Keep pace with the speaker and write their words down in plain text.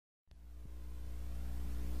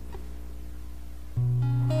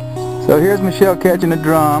So here's Michele catching a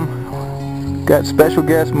drum. Got special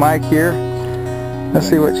guest Mike here. Let's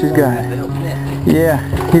see what she's got. Yeah,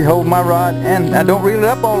 he's holding my rod, and I don't reel it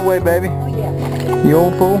up all the way, baby. You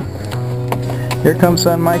old fool. Here comes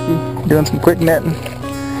son Mikey doing some quick netting.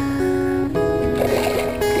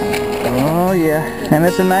 Oh yeah, and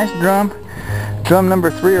it's a nice drum. Drum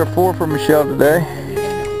number 3 or 4 for Michele today.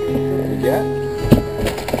 Yeah.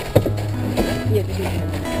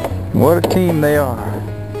 What a team they are.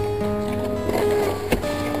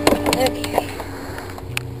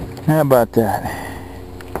 How about that?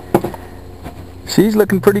 She's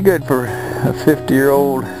looking pretty good for a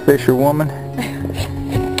 50-year-old fisher woman.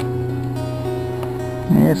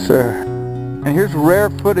 Yes, sir. And here's rare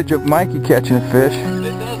footage of Mikey catching a fish.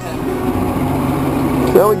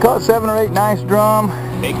 So we caught 7 or 8 nice drum.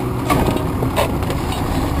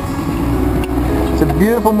 It's a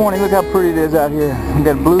beautiful morning. Look how pretty it is out here. We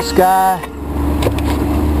got blue sky.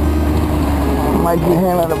 Mikey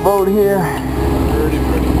handling the boat here.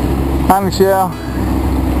 Hi, Michele.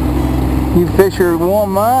 You fisher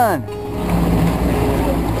woman.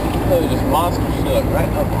 Look at this monster snook right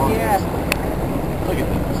up on Yeah. this. Look at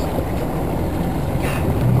this.